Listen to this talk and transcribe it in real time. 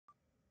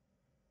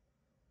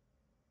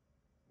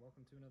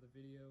welcome to another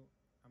video.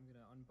 I'm going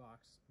to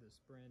unbox this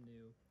brand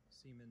new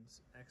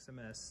Siemens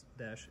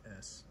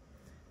XMS-S,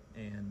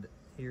 and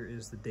here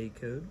is the date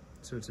code.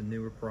 So it's a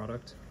newer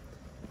product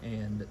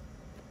and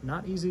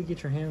not easy to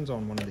get your hands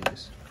on one of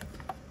these.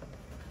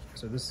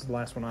 So this is the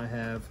last one I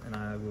have, and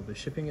I will be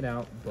shipping it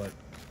out, but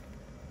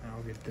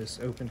I'll get this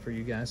open for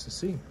you guys to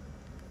see.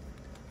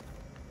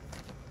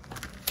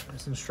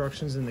 There's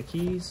instructions in the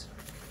keys,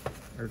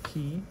 or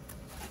key.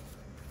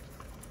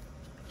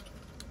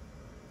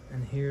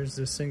 And here's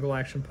the single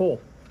action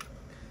pull.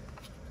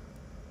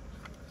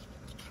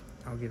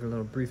 I'll give a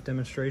little brief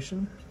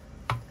demonstration.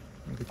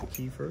 I'll get the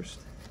key first.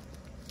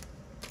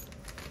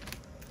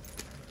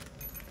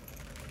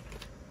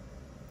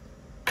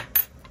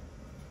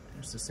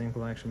 There's the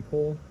single action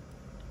pull.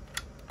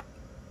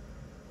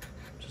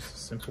 Just a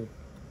simple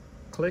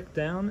click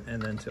down,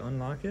 and then to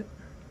unlock it,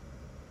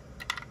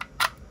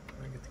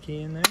 I get the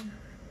key in there.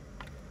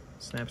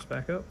 Snaps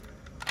back up.